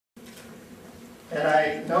And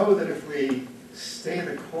I know that if we stay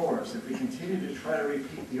the course, if we continue to try to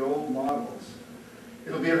repeat the old models,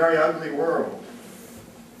 it'll be a very ugly world.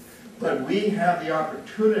 But we have the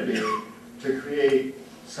opportunity to create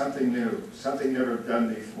something new, something never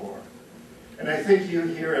done before. And I think you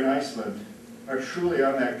here in Iceland are truly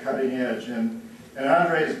on that cutting edge. And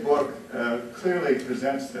Andre's book clearly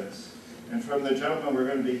presents this. And from the gentleman we're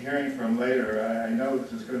going to be hearing from later, I know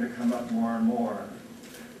this is going to come up more and more.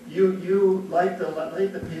 You like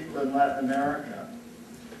the people in Latin America,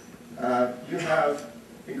 you have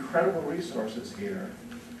incredible resources here.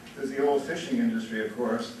 There's the old fishing industry, of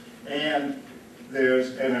course, and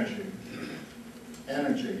there's energy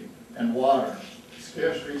and water,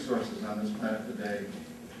 scarce resources on this planet today,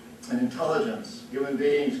 and intelligence, human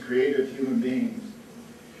beings, creative human beings.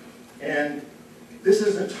 And this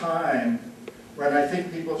is a time when I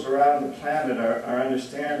think peoples around the planet are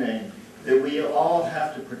understanding that we all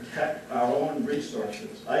have to protect our own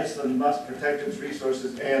resources. Iceland must protect its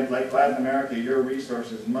resources, and like Latin America, your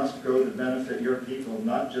resources must go to benefit your people,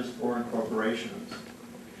 not just foreign corporations.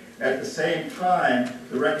 At the same time,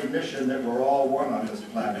 the recognition that we're all one on this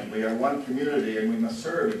planet. We are one community, and we must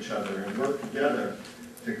serve each other and work together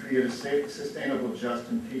to create a safe, sustainable, just,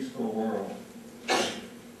 and peaceful world.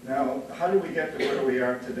 Now, how do we get to where we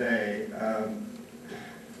are today?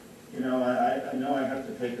 You know, I know I have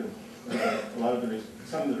to take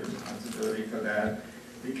some of the responsibility for that,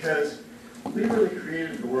 because we really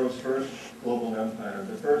created the world's first global empire,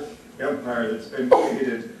 the first empire that's been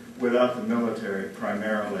created without the military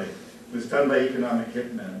primarily. It was done by economic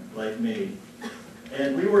hitmen like me.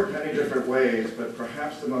 And we work many different ways, but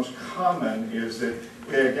perhaps the most common is that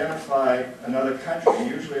we identify another country,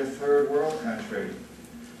 usually a third world country,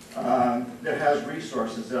 that has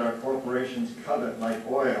resources that our corporations covet, like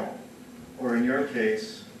oil, or in your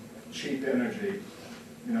case, cheap energy.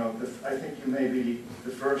 You know, I think you may be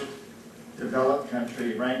the first developed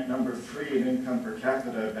country, ranked number 3 in income per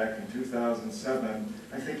capita back in 2007.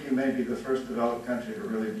 I think you may be the first developed country to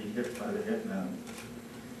really be hit by the hitmen.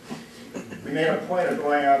 We made a point of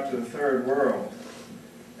going out to the third world.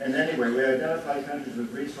 And anyway, we identify countries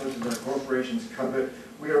with resources our corporations covet.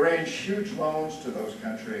 We arrange huge loans to those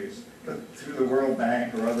countries, but through the World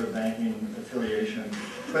Bank or other banking affiliations.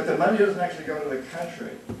 But the money doesn't actually go to the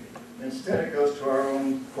country. Instead, it goes to our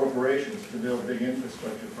own corporations to build big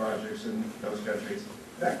infrastructure projects in those countries.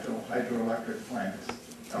 Bechtel, hydroelectric plants,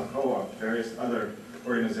 Alcoa, various other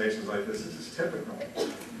organizations like this. This is typical.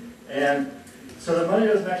 And so the money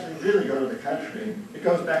doesn't actually really go to the country. It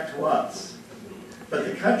goes back to us. But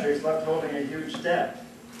the country is left holding a huge debt.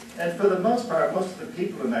 And for the most part, most of the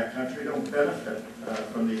people in that country don't benefit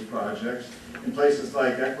from these projects. In places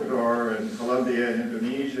like Ecuador and Colombia and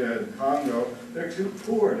Indonesia and Congo, they're too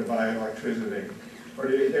poor to buy electricity. Or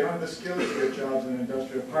they don't have the skills to get jobs in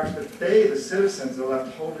industrial parks, but they, the citizens, are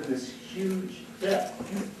left holding this huge debt.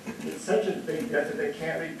 It's such a big debt that they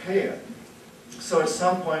can't repay it. So at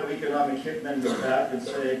some point, economic hitmen go back and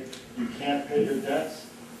say, you can't pay your debts?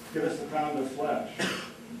 Give us a pound of flesh.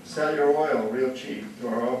 Sell your oil real cheap to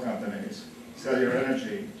our oil companies. Sell your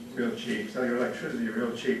energy real cheap. Sell your electricity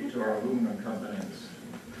real cheap to our aluminum companies.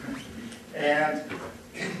 And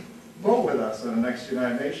vote with us on the next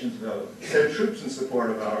United Nations vote. Send troops in support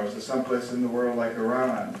of ours to someplace in the world like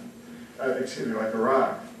Iran. Like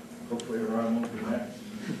Iraq. Hopefully Iran won't be next.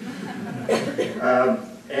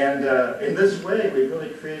 In this way, we really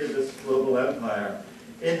created this global empire.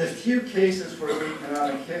 In the few cases where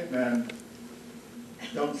economic hitmen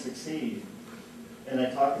don't succeed, and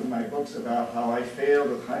I talk in my books about how I failed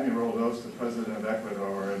with Jaime Roldos, the president of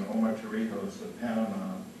Ecuador, and Omar Torrijos of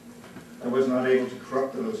Panama. I was not able to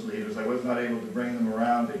corrupt those leaders. I was not able to bring them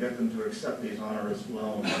around to get them to accept these onerous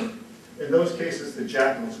loans. In those cases, the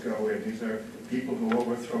jackals go in. These are people who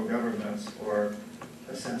overthrow governments or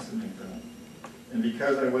assassinate them. And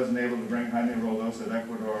because I wasn't able to bring Jaime Roldos of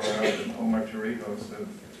Ecuador around and Omar Torrijos of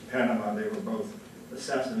Panama, they were both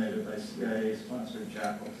assassinated by CIA-sponsored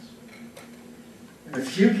jackals. In the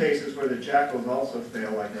few cases where the jackals also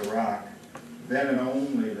fail, like Iraq, then and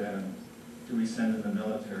only then do we send in the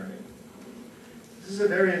military. This is a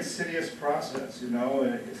very insidious process, you know.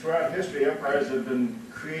 And throughout history, empires have been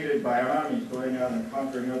created by armies going out and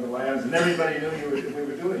conquering other lands, and everybody knew we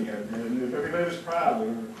were doing it. And everybody was proud. We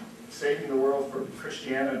were saving the world for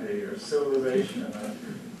Christianity or civilization, or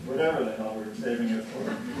whatever the hell we were saving it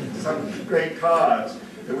for. Some great cause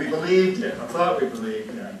that we believed in, or thought we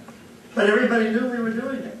believed in. But everybody knew we were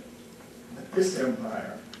doing it. But this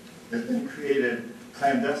empire has been created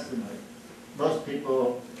clandestinely. Most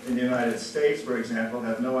people in the United States, for example,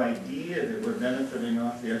 have no idea that we're benefiting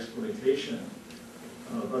off the exploitation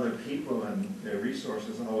of other people and their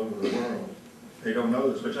resources all over the world. They don't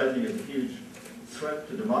know this, which I think is a huge threat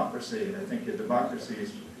to democracy. I think a democracy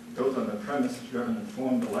is built on the premise that you have an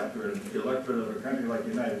informed electorate, and the electorate of a country like the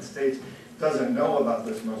United States doesn't know about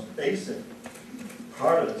this most basic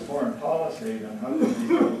part of its foreign policy, and how can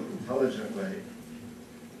we vote intelligently?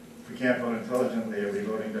 If we can't vote intelligently, are we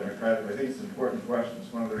voting democratically? I think it's an important question.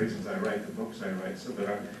 It's one of the reasons I write the books I write, so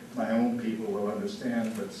that my own people will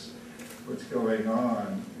understand what's going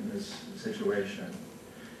on in this situation.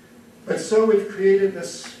 But so we've created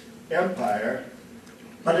this empire,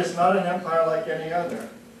 but it's not an empire like any other.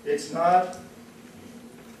 It's not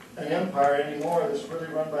an empire anymore that's really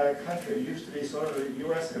run by a country. It used to be sort of a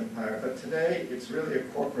U.S. empire, but today it's really a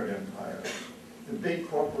corporate empire. The big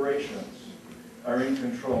corporations are in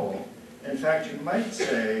control. In fact, you might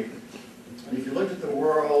say, if you looked at the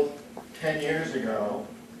world 10 years ago,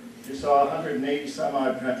 you saw 180 some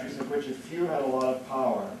odd countries, of which a few had a lot of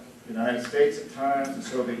power. The United States at times, the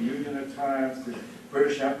Soviet Union at times, the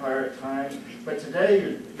British Empire at times. But today,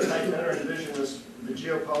 you might better envision the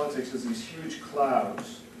geopolitics as these huge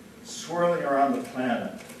clouds swirling around the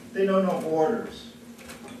planet. They know no borders.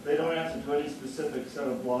 They don't answer to any specific set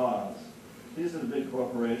of laws. These are the big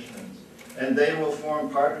corporations. And they will form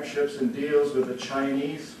partnerships and deals with the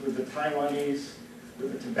Chinese, with the Taiwanese,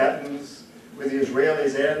 with the Tibetans, with the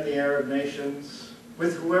Israelis and the Arab nations,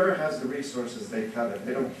 with whoever has the resources they covet.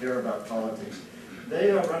 They don't care about politics.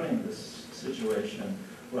 They are running this situation.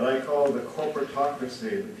 What I call the corporatocracy,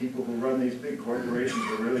 the people who run these big corporations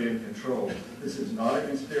are really in control. This is not a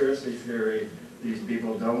conspiracy theory. These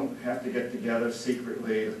people don't have to get together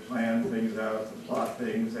secretly to plan things out, to plot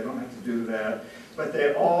things. They don't have to do that. But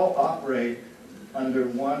they all operate under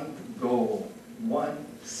one goal. One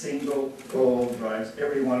single goal drives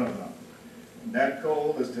every one of them. And that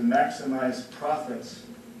goal is to maximize profits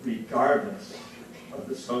regardless of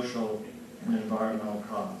the social and environmental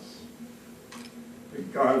costs.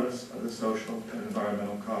 Regardless of the social and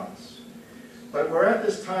environmental costs. But we're at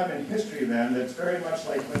this time in history then that's very much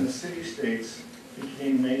like when the city-states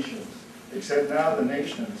became nations, except now the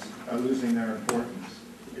nations are losing their importance.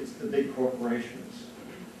 It's the big corporations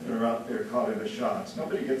that are out there calling the shots.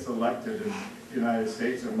 Nobody gets elected in the United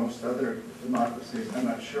States or most other democracies. I'm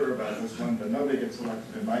not sure about this one, but nobody gets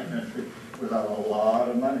elected in my country without a lot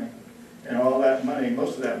of money. And all that money,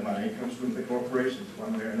 most of that money, comes from the corporations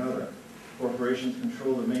one way or another. Corporations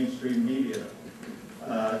control the mainstream media,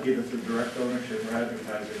 either through direct ownership or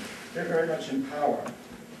advertising. They're very much in power.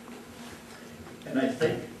 And I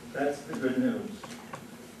think that's the good news.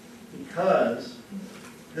 Because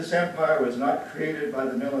this empire was not created by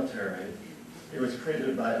the military, it was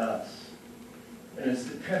created by us. And it's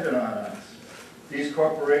dependent on us. These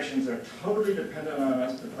corporations are totally dependent on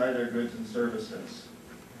us to buy their goods and services.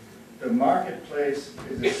 The marketplace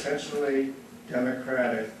is essentially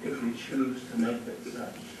democratic if we choose to make it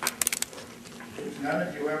such. If none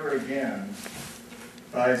of you ever again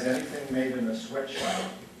buys anything made in a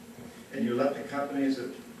sweatshop, and you let the companies that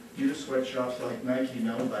use sweatshops like Nike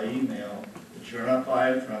know by email that you're not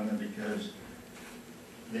buying from them because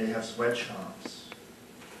they have sweatshops,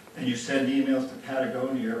 and you send emails to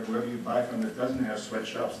Patagonia or wherever you buy from that doesn't have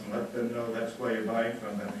sweatshops and let them know that's why you're buying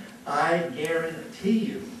from them, I guarantee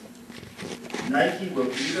you Nike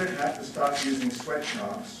will either have to stop using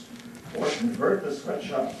sweatshops or convert the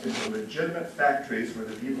sweatshops into legitimate factories where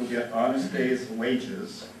the people get honest days'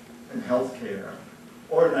 wages and health care,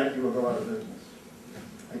 or Nike will go out of business.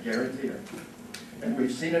 I guarantee it. And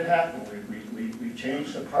we've seen it happen. We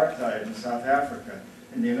changed apartheid in South Africa.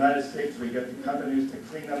 In the United States, we get the companies to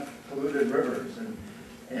clean up polluted rivers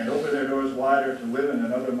and open their doors wider to women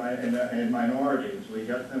and other minorities. We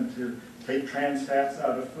get them to take trans fats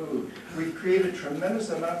out of food. We've created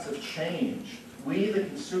tremendous amounts of change, we the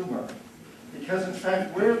consumer, because in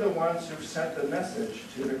fact we're the ones who've sent the message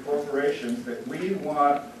to the corporations that we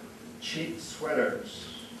want cheap sweaters.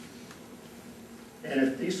 And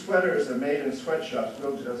if these sweaters are made in sweatshops,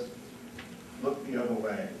 we'll just look the other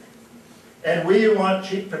way. And we want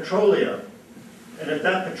cheap petroleum. And if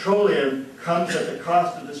that petroleum comes at the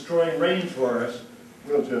cost of destroying rainforests,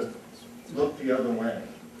 we'll just look the other way.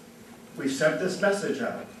 We've sent this message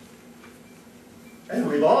out. And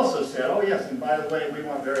we've also said, oh yes, and by the way, we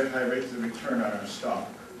want very high rates of return on our stock.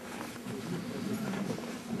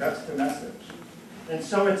 That's the message. And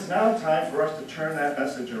so it's now time for us to turn that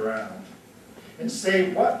message around and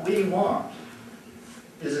say what we want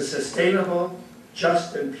is a sustainable,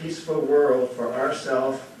 just, and peaceful world for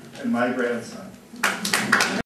ourselves and my grandson.